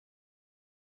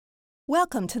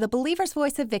Welcome to the Believer's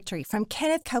Voice of Victory from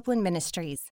Kenneth Copeland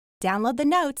Ministries. Download the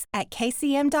notes at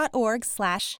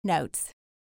kcm.org/notes.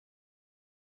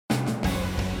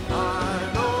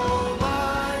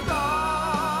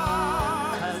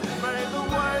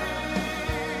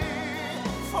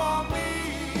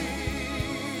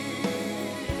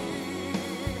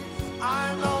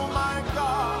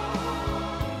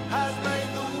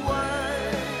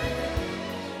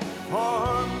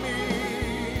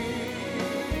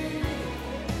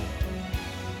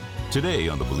 Today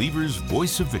on the Believer's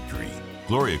Voice of Victory,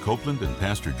 Gloria Copeland and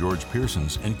Pastor George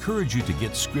Pearsons encourage you to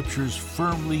get scriptures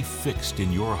firmly fixed in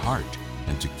your heart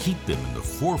and to keep them in the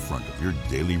forefront of your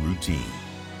daily routine.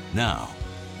 Now,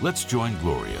 let's join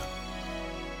Gloria.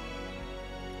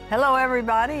 Hello,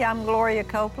 everybody. I'm Gloria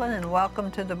Copeland, and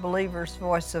welcome to the Believer's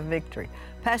Voice of Victory.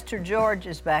 Pastor George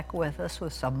is back with us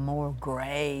with some more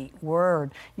great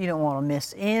word. You don't want to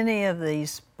miss any of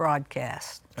these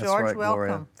broadcasts. That's George, right, welcome.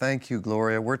 Gloria. Thank you,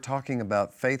 Gloria. We're talking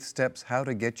about faith steps, how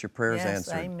to get your prayers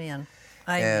answered. Amen.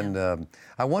 Amen. And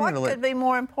I wanted what could be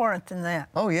more important than that?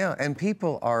 Oh yeah, and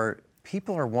people are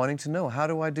wanting to know, how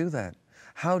do I do that?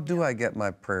 How do I get my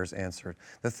prayers answered?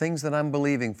 The things that I'm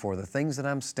believing for, the things that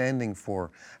I'm standing for.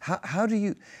 How do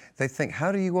you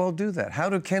all do that? How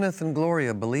do Kenneth and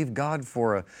Gloria believe God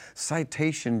for a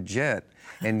Citation jet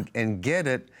and get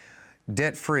it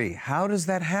debt-free? How does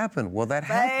that happen? Well, that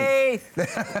happens.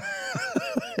 Faith.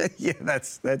 Yeah,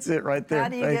 that's it right there. How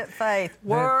do you get faith?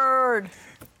 Word.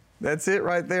 That's it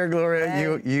right there, Gloria.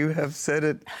 Faith. You have said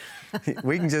it.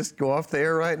 We can just go off the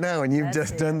air right now, and you've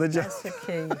just done the job. That's the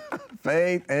key.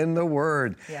 Faith and the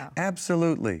Word. Yeah.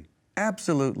 Absolutely.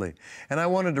 Absolutely. And I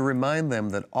wanted to remind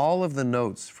them that all of the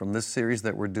notes from this series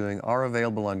that we're doing are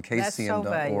available on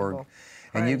kcm.org.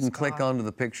 And you can click onto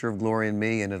the picture of Gloria and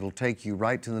me, and it'll take you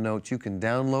right to the notes. You can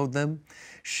download them,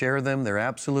 share them. They're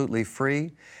absolutely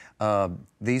free.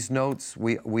 These notes,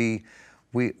 we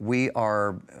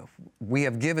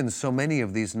have given so many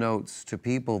of these notes to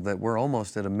people that we're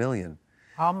almost at 1 million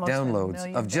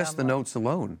downloads of just the notes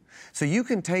alone. So you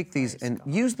can take these and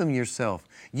use them yourself.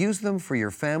 Use them for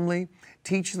your family.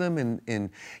 Teach them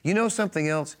in you know something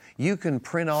else? You can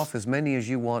print off as many as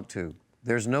you want to.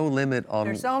 There's no limit on...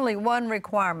 There's only one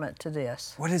requirement to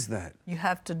this. What is that? You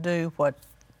have to do what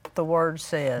the Word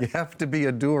says. You have to be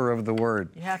a doer of the Word.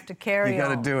 You have to carry on. You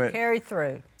got to do it. Carry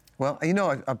through. Well, you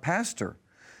know, a pastor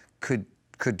could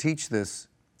teach this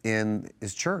in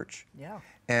his church. Yeah.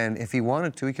 And if he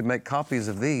wanted to, he could make copies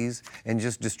of these and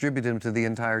just distribute them to the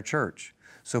entire church,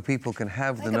 so people can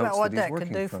have the notes that he's working from. Think about what that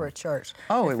could do for a church.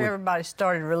 Oh, if everybody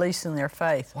started releasing their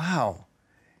faith. Wow.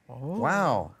 Oh.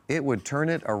 Wow. It would turn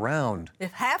it around.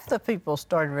 If half the people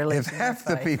started releasing their faith. If half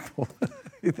the people.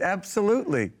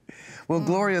 Absolutely. Well,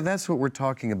 Gloria, that's what we're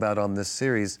talking about on this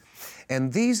series.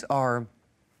 And these are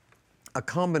a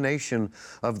combination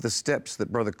of the steps that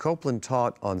Brother Copeland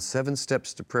taught on 7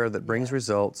 Steps to Prayer That Brings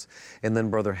Results, and then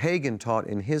Brother Hagin taught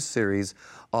in his series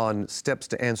on Steps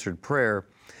to Answered Prayer.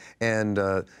 And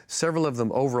several of them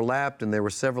overlapped, and there were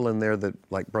several in there that,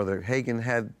 like Brother Hagin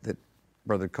had, that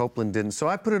Brother Copeland didn't. So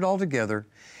I put it all together,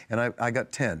 and I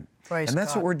got 10. Praise and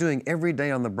that's God. what we're doing every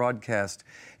day on the broadcast.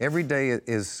 Every day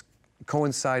is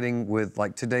coinciding with,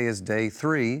 like today is day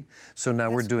 3, so now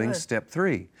we're doing step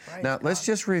 3. Now, let's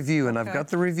just review, and I've got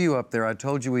the review up there. I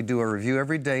told you we do a review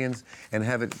every day and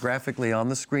have it graphically on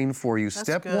the screen for you.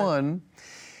 Step 1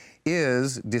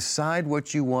 is decide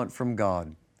what you want from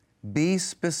God. Be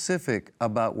specific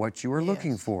about what you are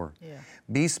looking for. Yeah.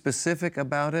 Be specific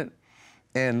about it,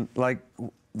 and like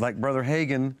Brother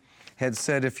Hagin had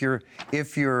said, if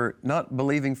you're not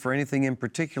believing for anything in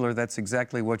particular, that's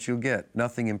exactly what you'll get,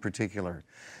 nothing in particular.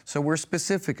 So we're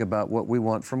specific about what we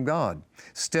want from God.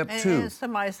 Step 2. And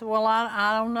somebody said, well,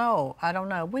 I don't know.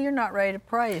 Well, you're not ready to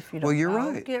pray if you don't know. Well, you're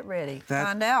right. Get ready.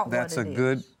 Find out what it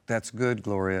is. That's good,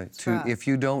 Gloria. Right. If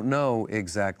you don't know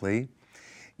exactly,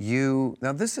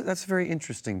 that's a very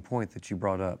interesting point that you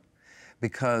brought up,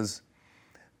 because,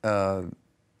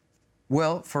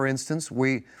 for instance,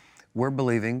 we're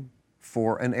believing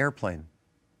for an airplane,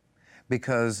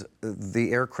 because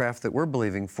the aircraft that we're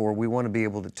believing for, we want to be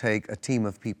able to take a team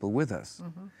of people with us.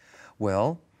 Mm-hmm.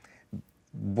 Well,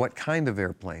 what kind of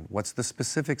airplane? What's the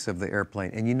specifics of the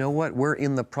airplane? And you know what? We're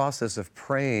in the process of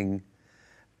praying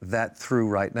that through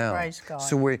right now. Praise God.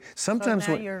 So you're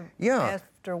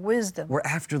after wisdom. We're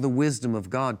after the wisdom of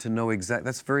God to know exactly.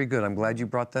 That's very good. I'm glad you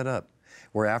brought that up.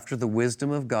 We're after the wisdom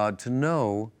of God to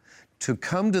know, to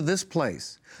come to this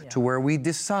place, to where we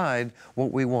decide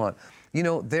what we want. You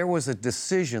know, there was a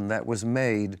decision that was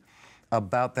made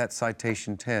about that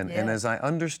Citation 10. Yes. And as I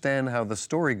understand how the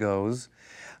story goes,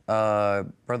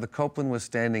 Brother Copeland was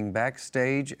standing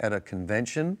backstage at a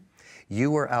convention.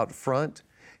 You were out front.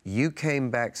 You came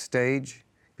backstage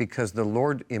because the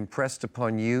Lord impressed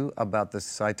upon you about the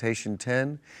citation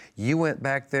 10. You went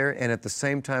back there, and at the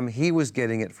same time, he was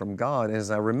getting it from God. As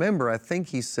I remember, I think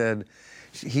he said,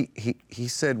 he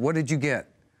said, "What did you get?"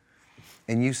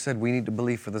 And you said, "We need to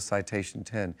believe for the citation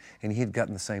 10. And he had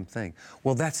gotten the same thing.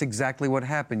 Well, that's exactly what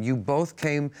happened. You both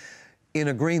came in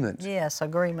agreement. Yes,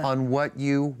 agreement. On what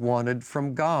you wanted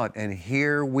from God. And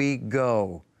here we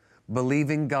go.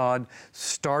 Believing God,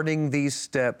 starting these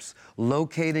steps,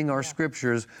 locating our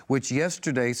scriptures, which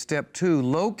yesterday, step 2,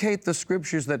 locate the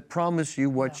scriptures that promise you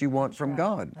what you want from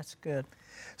God. That's good.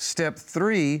 Step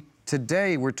 3,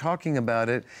 today we're talking about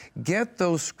it, get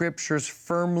those scriptures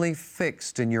firmly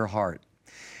fixed in your heart.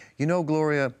 You know,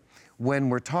 Gloria, when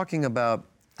we're talking about...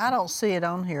 I don't see it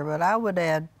on here, but I would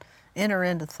add, enter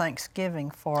into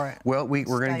thanksgiving for it. Well, we're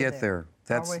going to get there.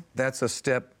 That's a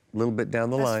step a little bit down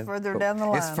the line. It's further down the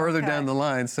line. It's further down the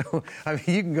line. So, I mean,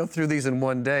 you can go through these in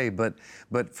one day, but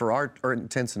for our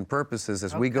intents and purposes,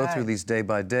 as we go through these day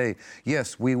by day,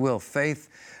 yes, we will.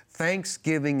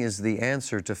 Thanksgiving is the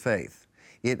answer to faith.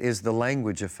 It is the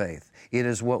language of faith. It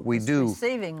is what we do. It's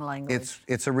receiving language.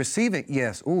 It's a receiving,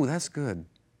 yes. Ooh, that's good.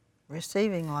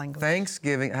 Receiving language.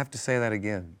 Thanksgiving, I have to say that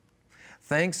again.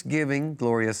 Thanksgiving,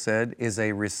 Gloria said, is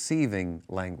a receiving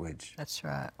language. That's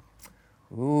right.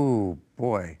 Ooh,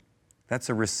 boy, that's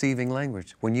a receiving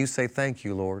language. When you say, "Thank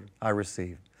you, Lord," I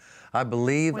receive. I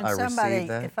believe I receive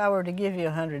that. If I were to give you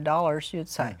 $100, you'd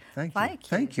say, Thank you.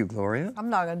 Thank you, Gloria. I'm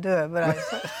not going to do it, but I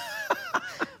say,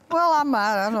 well, I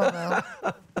might, I don't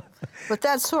know. But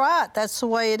that's right. That's the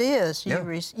way it is.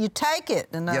 You take it,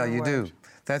 in other words. Yeah, you do.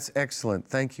 That's excellent.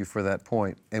 Thank you for that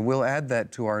point. And we'll add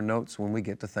that to our notes when we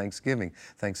get to Thanksgiving.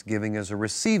 Thanksgiving is a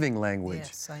receiving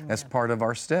language as part of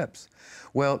our steps.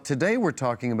 Well, today we're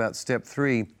talking about step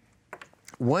 3.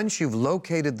 Once you've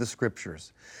located the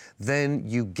scriptures, then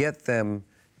you get them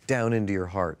down into your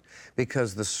heart,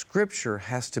 because the scripture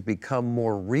has to become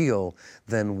more real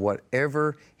than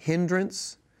whatever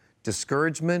hindrance,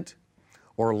 discouragement,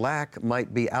 or lack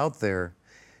might be out there.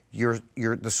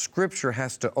 The scripture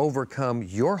has to overcome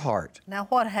your heart. Now,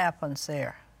 what happens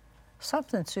there?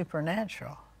 Something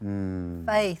supernatural.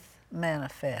 Faith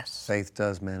manifests. Faith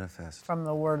does manifest. From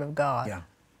the Word of God. Yeah.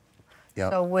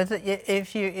 Yep. So with it,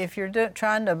 if you're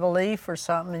trying to believe for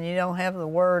something and you don't have the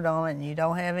Word on it and you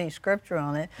don't have any scripture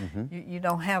on it, you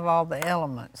don't have all the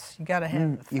elements. You got to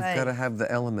have the faith. You've got to have the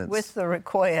elements. With the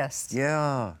request.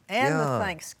 Yeah. And the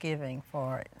thanksgiving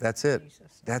for it. That's it.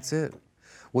 That's it.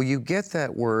 Well, you get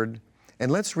that word, and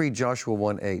let's read Joshua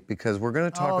 1:8, because we're going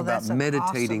to talk about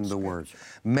meditating the Word.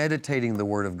 Meditating the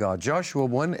Word of God. Joshua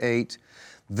 1:8,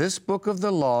 "This book of the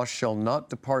law shall not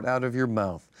depart out of your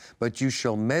mouth, but you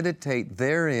shall meditate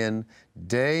therein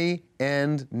day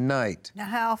and night." Now,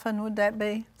 how often would that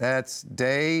be? That's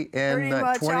day and Pretty night,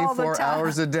 much 24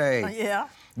 hours a day. Yeah.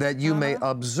 That you may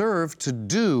observe to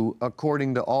do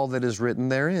according to all that is written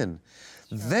therein.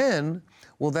 Then...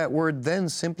 Well, that word "then"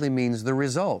 simply means the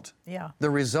result. Yeah. The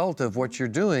result of what you're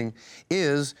doing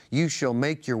is you shall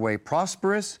make your way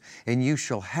prosperous and you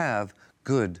shall have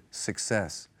good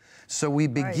success. So we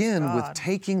begin with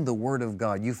taking the Word of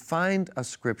God. You find a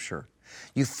scripture.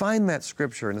 You find that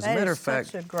scripture, and as a matter of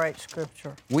fact... That is such a great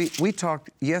scripture. We talked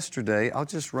yesterday, I'll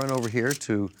just run over here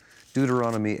to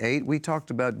Deuteronomy 8. We talked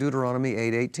about Deuteronomy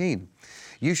 8:18.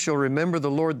 "You shall remember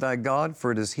the Lord thy God,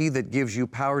 for it is He that gives you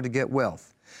power to get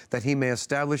wealth, that He may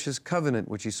establish His covenant,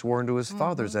 which He swore unto His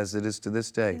fathers, as it is to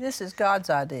this day." This is God's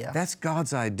idea. That's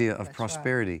God's idea of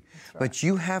prosperity. Right. But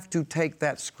you have to take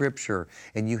that scripture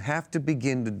and you have to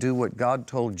begin to do what God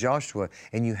told Joshua,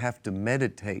 and you have to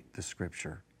meditate the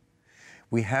scripture.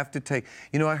 We have to take...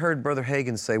 You know, I heard Brother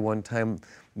Hagin say one time,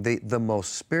 the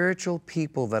most spiritual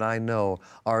people that I know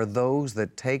are those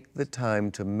that take the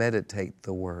time to meditate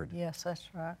the Word. Yes, that's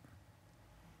right.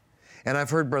 And I've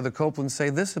heard Brother Copeland say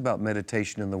this about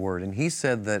meditation in the Word, and he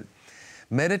said that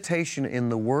meditation in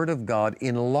the Word of God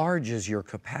enlarges your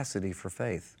capacity for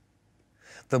faith.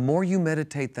 The more you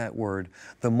meditate that Word,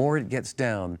 the more it gets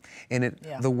down. And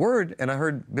the Word, and I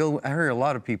heard a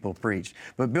lot of people preach,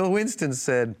 but Bill Winston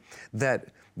said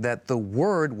that the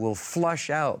Word will flush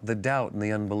out the doubt and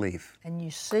the unbelief. And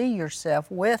you see yourself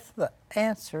with the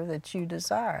answer that you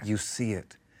desire. You see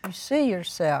it. You see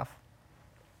yourself.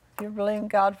 If you're believing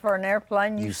God for an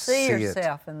airplane, you see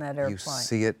yourself in that airplane. You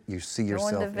see it. You see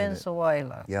yourself in it. Going to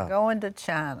Venezuela. Yeah. Going to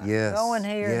China. Yes. Going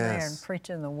here and there and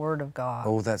preaching the Word of God.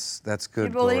 Oh, that's good, You're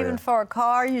believing for a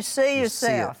car, you see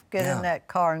yourself. Get in that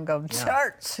car and go to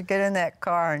church. Get in that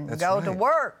car and go to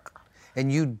work.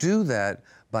 And you do that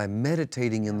by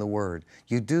meditating in the Word.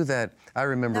 You do that. I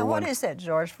remember Now, what is that,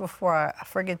 George, before I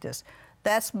forget this?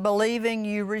 That's believing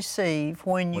you receive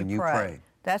when you pray.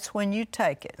 That's when you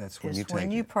take it. That's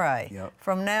when you pray. Yep.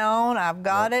 From now on, I've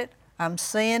got it. I'm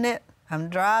seeing it. I'm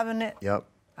driving it. Yep.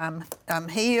 I'm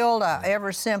healed.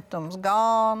 Every symptom's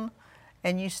gone.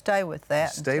 And you stay with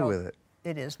that. Stay with it.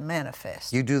 It is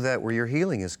manifest. You do that where your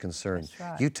healing is concerned. That's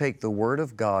right. You take the Word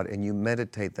of God and you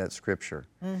meditate that Scripture.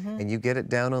 And you get it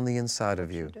down on the inside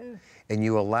of you. And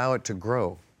you allow it to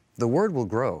grow. The Word will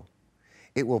grow.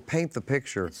 It will paint the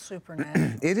picture. It's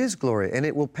supernatural. It is, Gloria, and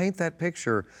it will paint that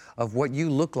picture of what you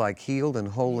look like, healed and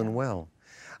whole and well.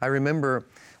 I remember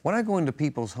when I go into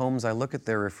people's homes, I look at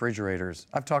their refrigerators.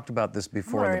 I've talked about this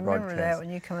before in the broadcast. I remember that when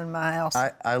you come in my house.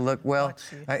 I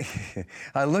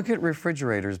look at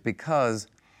refrigerators because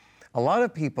a lot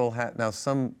of people have, now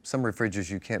some refrigerators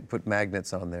you can't put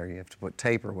magnets on there, you have to put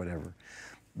tape or whatever.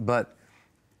 But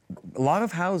a lot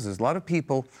of houses, a lot of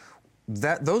people,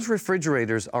 those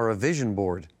refrigerators are a vision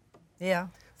board. Yeah.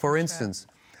 For instance,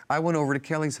 I went over to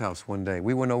Kelly's house one day.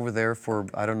 We went over there for,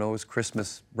 I don't know, it was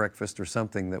Christmas breakfast or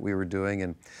something that we were doing,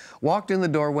 and walked in the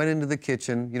door, went into the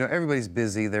kitchen. You know, everybody's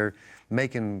busy. They're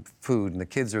making food, and the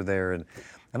kids are there. And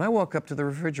I walk up to the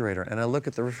refrigerator, and I look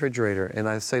at the refrigerator, and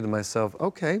I say to myself,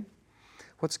 okay,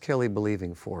 what's Kelly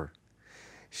believing for?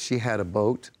 She had a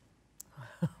boat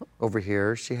over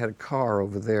here. She had a car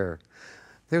over there.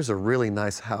 There's a really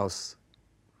nice house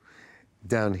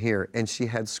down here, and she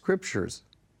had scriptures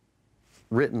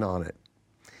written on it.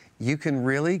 You can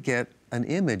really get an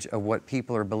image of what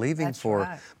people are believing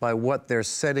for by what they're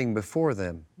setting before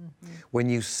them. When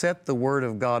you set the Word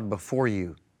of God before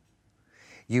you,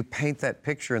 you paint that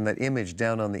picture and that image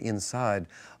down on the inside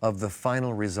of the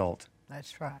final result.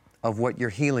 That's right. Of what your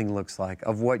healing looks like,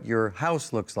 of what your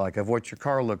house looks like, of what your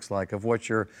car looks like, of what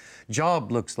your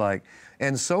job looks like,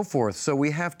 and so forth. So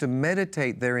we have to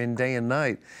meditate therein day and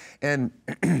night. And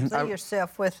see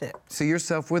yourself with it. See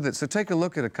yourself with it. So take a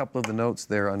look at a couple of the notes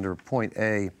there under point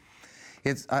A.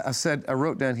 I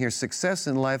wrote down here, success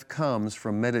in life comes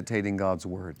from meditating God's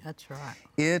Word. That's right.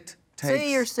 It takes...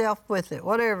 See yourself with it,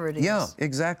 whatever it is. Yeah,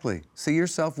 exactly. See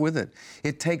yourself with it.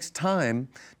 It takes time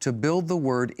to build the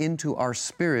Word into our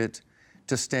spirit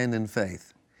to stand in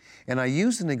faith. And I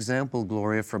used an example,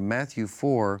 Gloria, from Matthew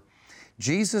 4.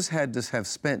 Jesus had to have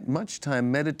spent much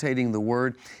time meditating the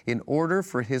Word in order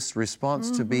for his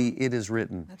response to be, it is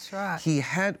written. That's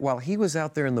right. While he was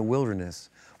out there in the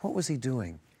wilderness, what was he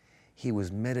doing? He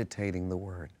was meditating the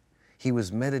Word. He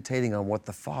was meditating on what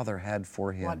the Father had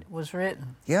for him. What was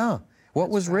written. Yeah,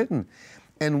 what was written.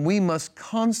 And we must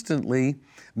constantly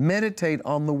meditate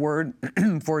on the Word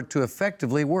for it to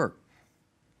effectively work.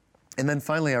 And then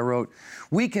finally I wrote,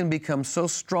 we can become so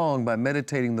strong by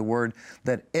meditating the Word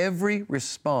that every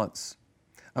response,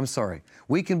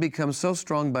 we can become so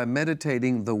strong by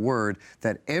meditating the Word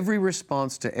that every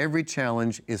response to every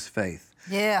challenge is faith.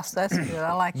 Yes, that's good.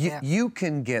 I like that. You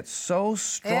can get so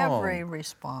strong every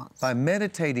response by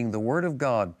meditating the Word of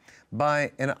God,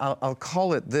 and I'll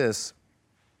call it this,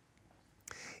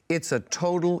 it's a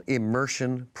total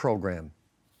immersion program.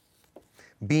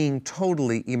 Being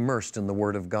totally immersed in the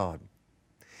Word of God.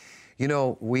 You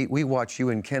know, we watch you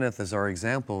and Kenneth as our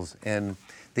examples, and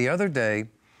the other day,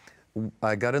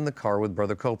 I got in the car with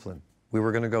Brother Copeland. We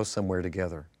were going to go somewhere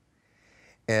together,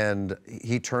 and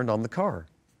he turned on the car.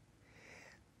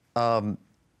 All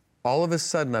of a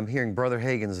sudden, I'm hearing Brother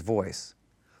Hagin's voice,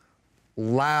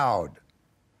 loud.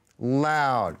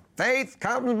 Faith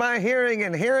comes by hearing,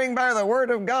 and hearing by the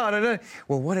Word of God.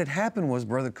 Well, what had happened was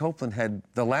Brother Copeland had,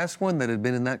 the last one that had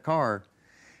been in that car,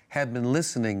 had been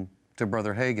listening to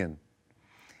Brother Hagin.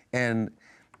 And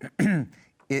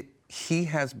he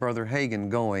has Brother Hagin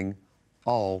going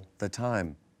all the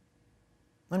time.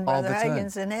 When Brother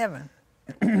Hagin's in heaven.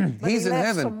 He's in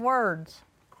heaven. Some words.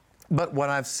 But what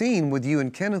I've seen with you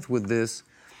and Kenneth with this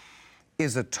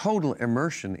is a total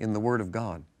immersion in the Word of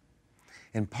God.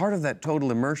 And part of that total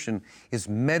immersion is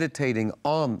meditating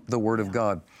on the Word of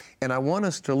God. And I want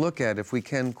us to look at, if we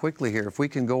can quickly here, if we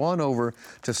can go on over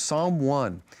to Psalm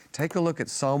 1. Take a look at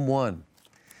Psalm 1.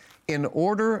 In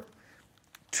order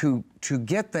to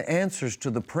get the answers to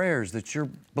the prayers that you're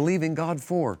believing God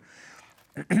for,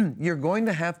 you're going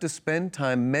to have to spend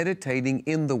time meditating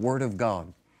in the Word of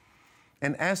God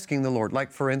and asking the Lord.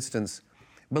 Like, for instance,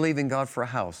 believing God for a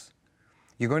house.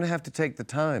 You're going to have to take the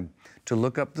time to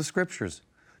look up the Scriptures,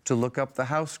 to look up the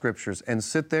house Scriptures, and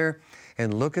sit there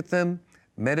and look at them,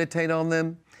 meditate on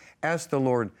them, ask the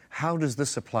Lord, how does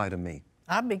this apply to me?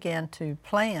 I began to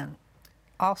plan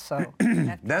also.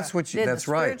 That's right. The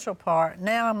spiritual part.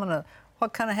 Now I'm going to,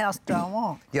 what kind of house do I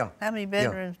want? Yeah. How many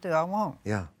bedrooms do I want?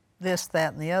 Yeah. this,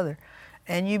 that, and the other.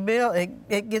 And you build,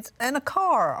 it gets, and a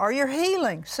car, or your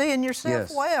healing, seeing yourself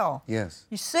Yes. well. Yes.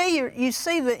 You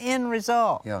see the end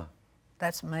result. Yeah.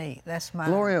 That's me. That's my.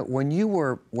 Gloria, when you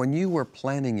were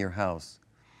planning your house,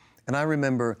 and I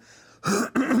remember,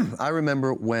 I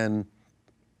remember when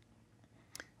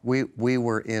we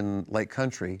were in Lake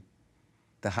Country,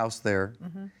 the house there,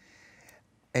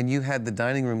 and you had the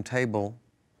dining room table,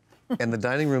 and the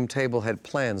dining room table had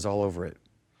plans all over it.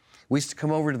 We used to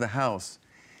come over to the house,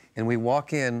 and we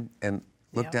walk in and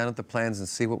look down at the plans and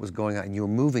see what was going on. And you were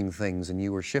moving things, and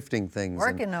you were shifting things.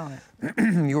 Working on it.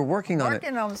 You were working on it.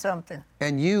 Working on something.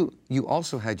 And you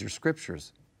also had your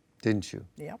scriptures, didn't you?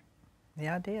 Yep.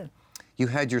 Yeah, I did. You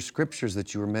had your scriptures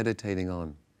that you were meditating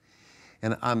on.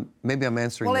 And maybe I'm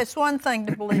answering. Well, it's one thing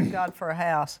to believe God for a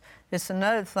house. It's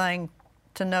another thing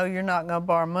to know you're not going to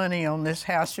borrow money on this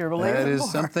house you're believing for. That is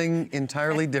something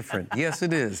entirely different. Yes,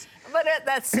 it is. But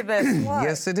that's the best way.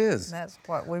 Yes, it is. That's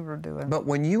what we were doing. But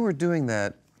when you were doing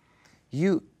that,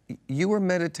 you were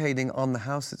meditating on the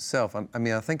house itself. I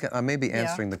mean, I think I may be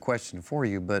answering the question for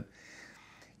you, but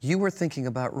you were thinking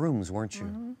about rooms, weren't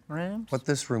you? Rooms. What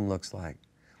this room looks like,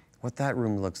 what that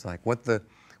room looks like, what the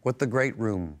great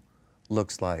room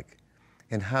looks like,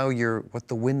 and what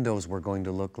the windows were going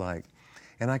to look like.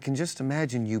 And I can just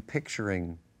imagine you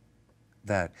picturing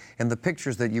that, and the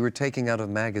pictures that you were taking out of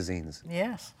magazines.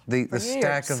 Yes. The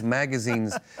stack of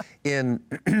magazines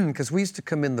because we used to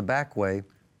come in the back way,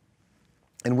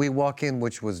 and we walk in,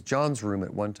 which was John's room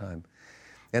at one time,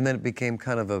 and then it became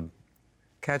kind of a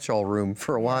catch-all room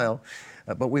for a while.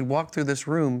 But we'd walk through this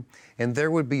room, and there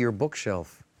would be your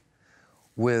bookshelf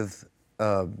with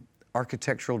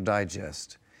Architectural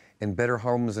Digest and Better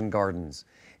Homes and Gardens,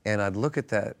 and I'd look at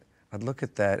that,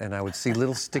 and I would see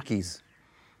little stickies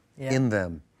in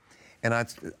them. And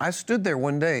I stood there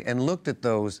one day and looked at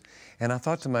those, and I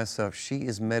thought to myself, she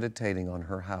is meditating on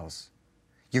her house.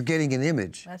 You're getting an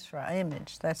image. That's right,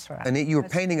 image, that's right. And you were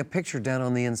painting a picture down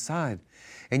on the inside.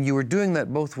 And you were doing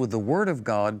that both with the Word of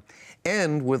God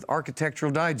and with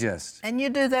Architectural Digest. And you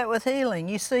do that with healing.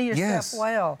 You see yourself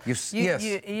well.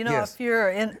 You know,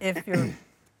 if you're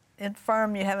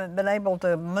infirm, you haven't been able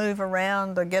to move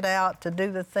around or get out to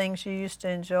do the things you used to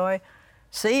enjoy,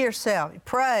 see yourself,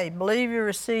 pray, believe you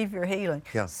receive your healing.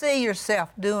 Yeah. See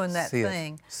yourself doing that See it.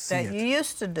 thing See that it. you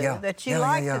used to do, Yeah. that you Yeah,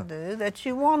 like yeah, to do, that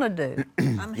you want to do.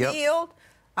 I'm healed,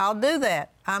 I'll do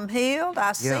that. I'm healed,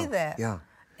 I see that. Yeah.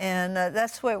 And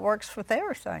that's the way it works with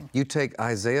everything. You take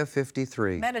Isaiah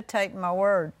 53. Meditate my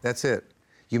word. That's it.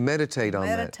 You meditate on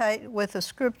that. Meditate with the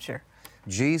scripture.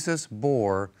 Jesus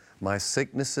bore my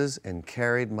sicknesses and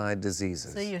carried my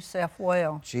diseases. See yourself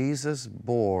well. Jesus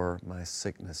bore my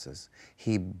sicknesses.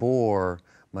 He bore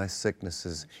my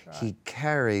sicknesses. Right. He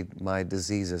carried my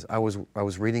diseases. I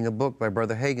was reading a book by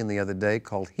Brother Hagin the other day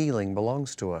called Healing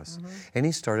Belongs to Us. And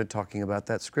he started talking about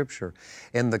that scripture.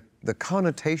 And the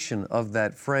connotation of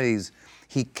that phrase,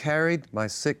 he carried my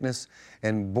sickness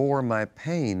and bore my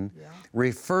pain,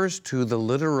 refers to the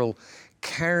literal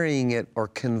carrying it or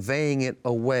conveying it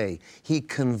away. He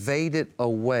conveyed it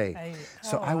away.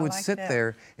 So I would sit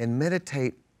there and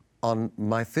meditate on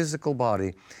my physical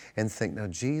body and think, now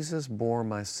Jesus bore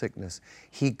my sickness.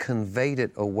 He conveyed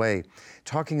it away.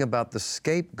 Talking about the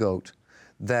scapegoat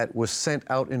that was sent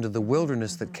out into the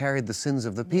wilderness that carried the sins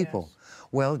of the people.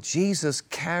 Well, Jesus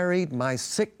carried my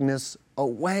sickness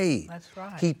away. That's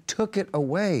right. He took it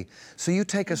away. So you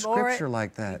take a scripture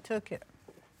like that. He took it.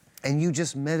 And you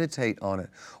just meditate on it.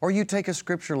 Or you take a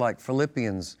scripture like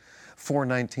Philippians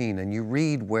 4:19 and you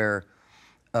read where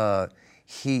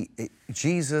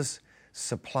Jesus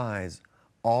supplies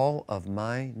all of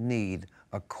my need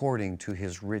according to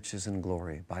his riches and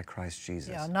glory by Christ Jesus.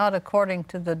 Yeah, not according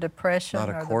to the depression Not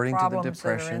or according the to the problems that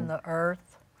are depression. in the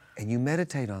earth. And you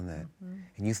meditate on that.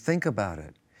 And you think about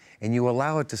it. And you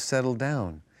allow it to settle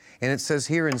down. And it says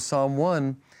here in Psalm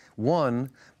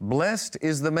 1:1, blessed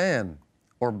is the man,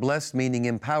 or blessed meaning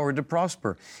empowered to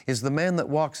prosper, is the man that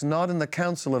walks not in the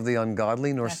counsel of the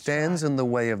ungodly, nor stands in the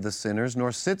way of the sinners,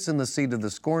 nor sits in the seat of the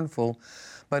scornful,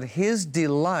 but his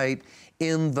delight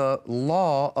in the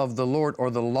law of the Lord, or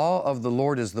the law of the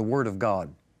Lord is the Word of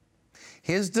God.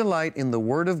 His delight in the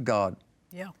Word of God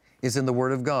is in the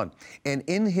Word of God. And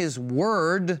in His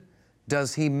Word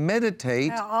does he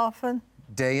meditate. How often?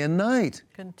 Day and night.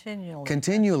 Continually.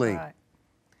 Continually. That's right.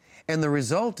 And the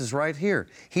result is right here.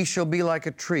 He shall be like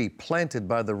a tree planted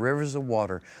by the rivers of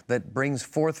water that brings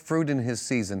forth fruit in his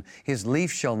season. His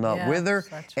leaf shall not wither,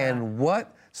 that's and right.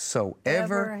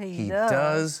 whatsoever he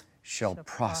does shall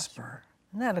prosper.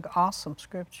 Isn't that an awesome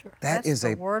scripture? That is the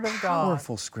a Word of God.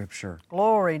 powerful scripture.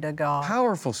 Glory to God.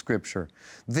 Powerful scripture.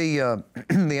 The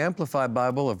the Amplified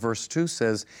Bible of verse 2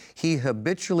 says, he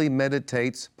habitually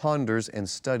meditates, ponders, and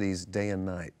studies day and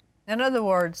night. In other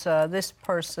words, this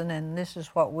person, and this is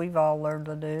what we've all learned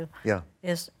to do,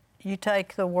 is you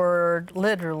take the Word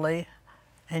literally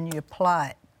and you apply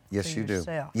it. Yes, to you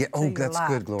yourself, do. Yeah. Oh, to your that's life,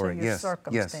 good, Gloria. To your Yes.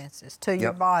 circumstances, to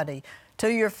your Yep. body, to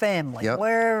your family, Yep.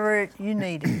 wherever you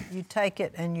need it. You take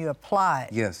it and you apply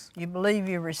it. Yes. You believe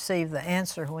you receive the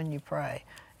answer when you pray,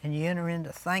 and you enter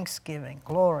into thanksgiving.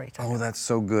 Glory to God. Oh, that's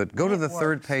so good. Go to the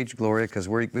third page, Gloria, because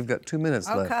we've got 2 minutes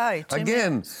left. Okay, 2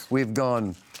 Again, minutes. we've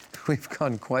gone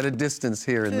quite a distance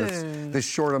here in this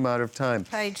short amount of time.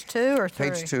 Page 2 or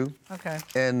 3? Page 2. Okay.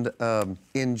 And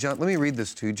in John, let me read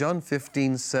this to you. John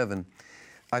 15:7.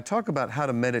 I talk about how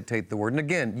to meditate the Word. And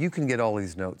again, you can get all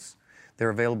these notes.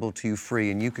 They're available to you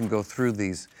free, and you can go through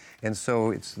these. And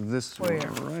so it's this one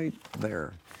right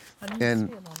there. I didn't And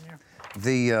see it on there.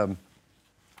 the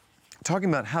talking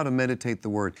about how to meditate the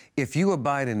Word. If you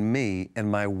abide in me, and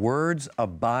my words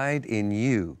abide in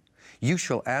you, you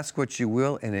shall ask what you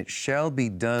will, and it shall be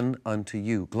done unto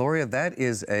you. Gloria, that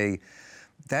is a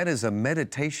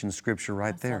meditation scripture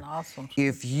right there. That's an awesome scripture.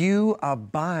 If you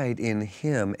abide in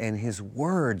Him and His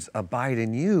words abide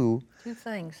in you. 2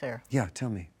 things here. Yeah, tell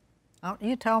me.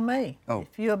 You tell me. Oh.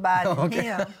 If you abide in Okay.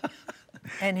 Him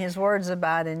and His words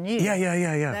abide in you.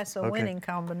 Yeah. That's a Okay. winning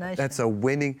combination.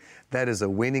 That is a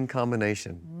winning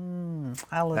combination.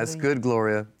 Hallelujah. That's good,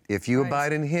 Gloria. If you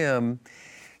abide in Him,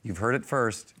 you've heard it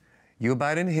first. You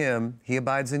abide in Him, He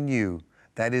abides in you.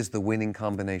 That is the winning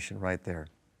combination right there.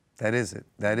 That is it.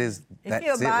 That's If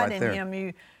you it abide right there. in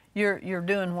Him, you're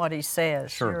doing what He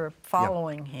says. Sure. You're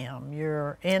following Him.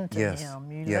 You're into Yes.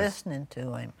 Him. You're Yes. listening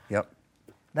to Him. Yep.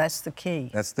 That's the key.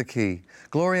 That's the key.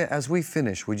 Gloria, as we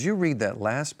finish, would you read that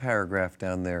last paragraph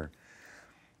down there?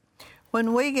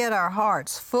 When we get our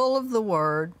hearts full of the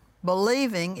Word,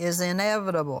 believing is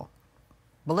inevitable.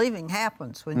 Believing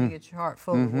happens when you get your heart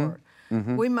full of the Word.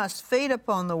 We must feed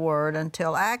upon the Word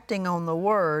until acting on the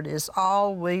Word is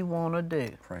all we want to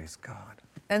do. Praise God.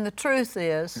 And the truth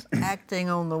is, acting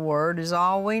on the Word is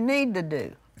all we need to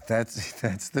do.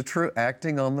 That's the truth.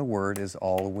 Acting on the Word is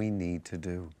all we need to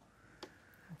do.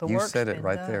 The You work's said it been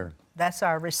right done. there. That's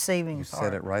our receiving You part.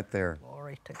 said it right there.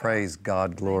 Glory to God. Praise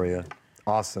God, Gloria.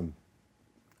 Awesome.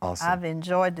 Awesome. I've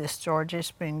enjoyed this, George.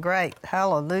 It's been great.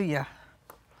 Hallelujah.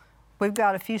 We've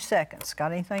got a few seconds.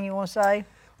 Got anything you want to say?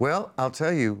 Well, I'll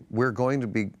tell you, we're going to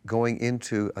be going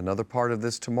into another part of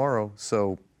this tomorrow,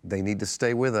 so they need to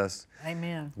stay with us.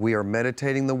 Amen. We are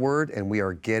meditating the Word, and we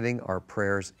are getting our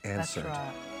prayers answered. That's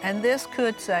right. And this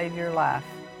could save your life.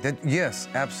 Yes,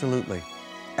 absolutely.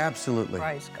 Absolutely.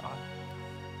 Praise God.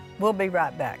 We'll be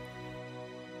right back.